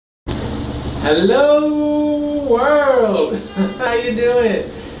Hello world! How you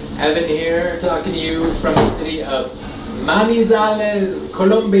doing? Evan here, talking to you from the city of Manizales,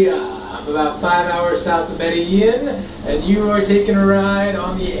 Colombia. I'm about 5 hours south of Medellin, and you are taking a ride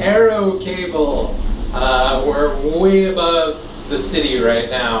on the Aero cable. We're way above the city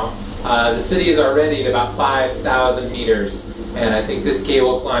right now. The city is already at about 5,000 meters, and I think this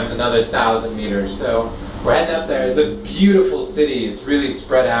cable climbs another 1,000 meters. So we're heading up there. It's a beautiful city. It's really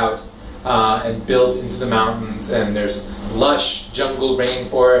spread out and built into the mountains, and there's lush jungle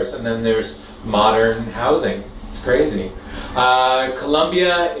rainforest, and then there's modern housing. It's crazy.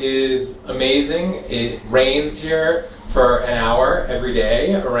 Colombia is amazing. It rains here for an hour every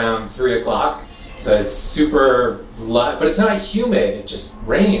day around 3 o'clock. So it's super light, but it's not humid. It just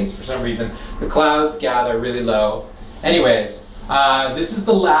rains for some reason. The clouds gather really low. Anyways, this is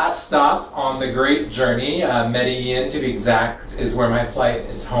the last stop on the great journey. Medellin, to be exact, is where my flight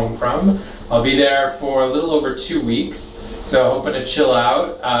is home from. I'll be there for a little over 2 weeks. So hoping to chill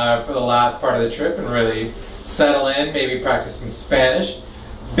out for the last part of the trip and really settle in, maybe practice some Spanish.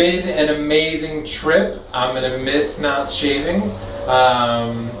 Been an amazing trip. I'm gonna miss not shaving,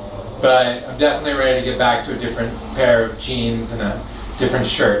 but I'm definitely ready to get back to a different pair of jeans and a different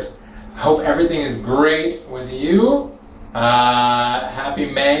shirt. I hope everything is great with you. Happy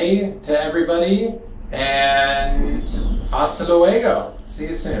May to everybody, and hasta luego. See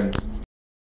you soon.